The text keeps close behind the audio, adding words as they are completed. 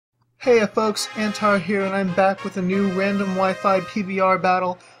Hey folks, Antar here, and I'm back with a new random Wi-Fi PBR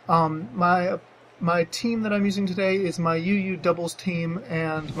battle. My team that I'm using today is my UU doubles team,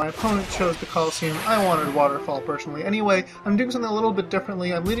 and my opponent chose the Coliseum. I wanted Waterfall personally. Anyway, I'm doing something a little bit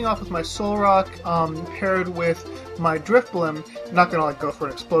differently. I'm leading off with my Soul Rock paired with my Drifblim. I'm not gonna go for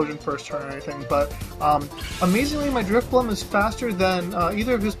an explosion first turn or anything, but amazingly my Drifblim is faster than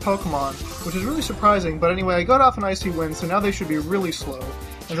either of his Pokemon, which is really surprising. But anyway, I got off an Icy Wind, so now they should be really slow.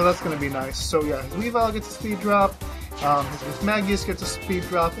 And so that's going to be nice. So yeah, his Weavile gets a speed drop, his Mismagius gets a speed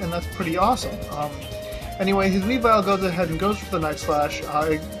drop, and that's pretty awesome. Anyway, his Weavile goes ahead and goes for the Night Slash,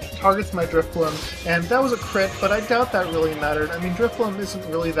 targets my Drifblim, and that was a crit, but I doubt that really mattered. I mean, Drifblim isn't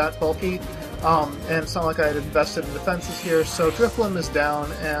really that bulky, and it's not like I had invested in defenses here, so Drifblim is down,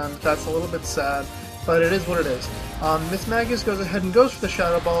 and that's a little bit sad, but it is what it is. Mismagius goes ahead and goes for the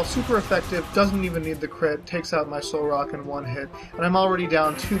Shadow Ball, super effective, doesn't even need the crit, takes out my Soul Rock in one hit, and I'm already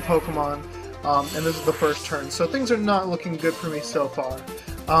down 2 Pokemon, and this is the first turn, so things are not looking good for me so far.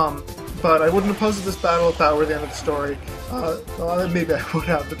 But I wouldn't oppose this battle if that were the end of the story. Well, maybe I would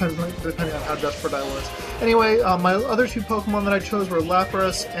have, depending on how desperate I was. Anyway, my other 2 Pokemon that I chose were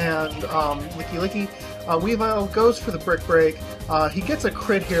Lapras and Licky. Weavile goes for the Brick Break. He gets a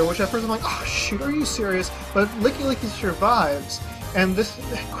crit here, which at first I'm like, oh shoot, are you serious? But Licky survives, and this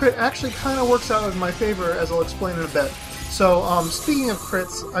crit actually kind of works out in my favor, as I'll explain in a bit. So, speaking of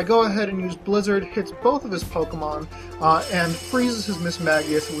crits, I go ahead and use Blizzard, hits both of his Pokemon, and freezes his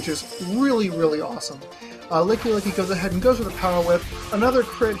Mismagius, which is really, really awesome. Licky goes ahead and goes with a Power Whip. Another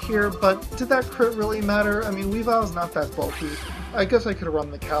crit here, but did that crit really matter? I mean, Weavile's not that bulky. I guess I could have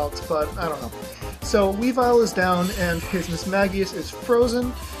run the calcs, but I don't know. So Weavile is down, and his Mismagius is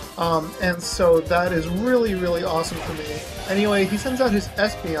frozen, and so that is really, really awesome for me. Anyway, he sends out his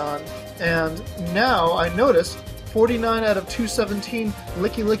Espeon, and now I notice 49 out of 217,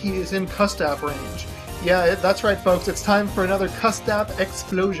 Licky is in Custap range. Yeah, that's right folks, it's time for another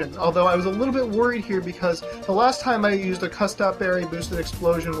Custap-Explosion, although I was a little bit worried here because the last time I used a Custap Berry boosted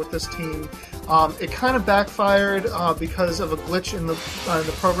explosion with this team, it kind of backfired because of a glitch in the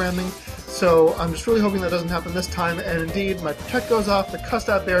programming, so I'm just really hoping that doesn't happen this time, and indeed, my Protect goes off, the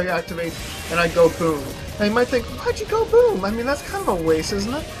Custap Berry activates, and I go Boom. Now you might think, why'd you go Boom? I mean, that's kind of a waste,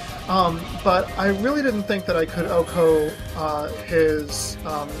 isn't it? But I really didn't think that I could OHKO his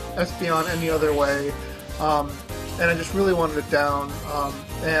Espeon any other way, and I just really wanted it down,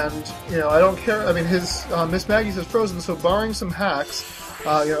 and, you know, I don't care, I mean, his Mismagius is frozen, so barring some hacks,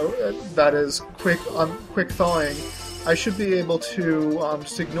 you know, that is quick thawing, I should be able to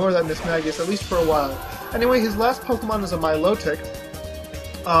just ignore that Mismagius, at least for a while. Anyway, his last Pokemon is a Milotic.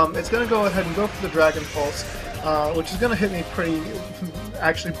 It's going to go ahead and go for the Dragon Pulse, which is going to hit me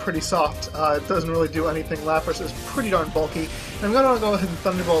actually pretty soft. It doesn't really do anything. Lapras is pretty darn bulky. And I'm going to go ahead and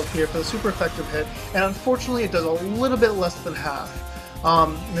Thunderbolt here for the super effective hit, and unfortunately it does a little bit less than half.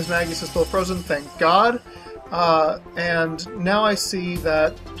 Mismagius is still frozen, thank God. And now I see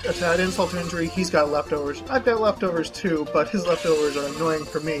that, to add insult to injury, he's got leftovers. I've got leftovers too, but his leftovers are annoying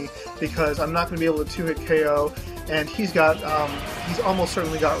for me because I'm not going to be able to 2-hit KO, and he's almost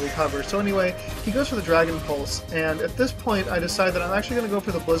certainly got Recover. So anyway, he goes for the Dragon Pulse, and at this point I decide that I'm actually going to go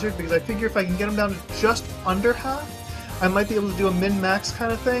for the Blizzard because I figure if I can get him down to just under half, I might be able to do a min-max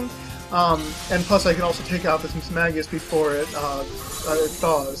kind of thing. And plus I can also take out this Mismagius before it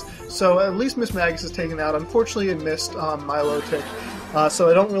thaws. So at least Mismagius is taken out. Unfortunately it missed Milotic, so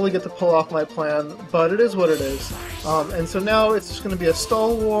I don't really get to pull off my plan, but it is what it is. And so now it's just going to be a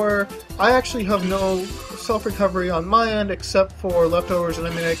stall war. I actually have no self-recovery on my end except for leftovers, and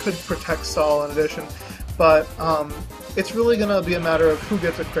I mean I could protect stall in addition, but it's really going to be a matter of who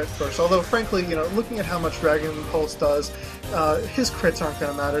gets a crit first. Although frankly, you know, looking at how much Dragon Pulse does, his crits aren't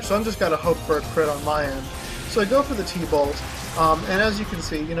going to matter, so I'm just got to hope for a crit on my end. So I go for the T-Bolt, and as you can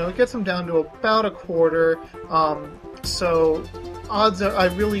see, you know, it gets him down to about a quarter, so odds are I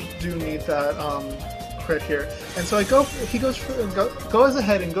really do need that crit here. And so he goes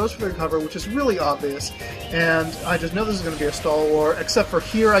ahead and goes for the recover, which is really obvious, and I just know this is going to be a stall war, except for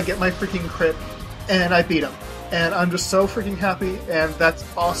here I get my freaking crit, and I beat him. And I'm just so freaking happy, and that's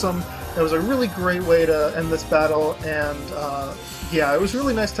awesome. It was a really great way to end this battle, and yeah, it was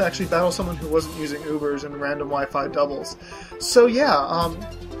really nice to actually battle someone who wasn't using Ubers and random Wi-Fi doubles. So yeah,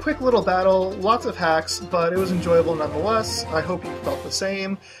 quick little battle, lots of hacks, but it was enjoyable nonetheless. I hope you felt the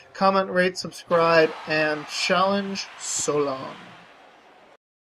same. Comment, rate, subscribe, and challenge so long.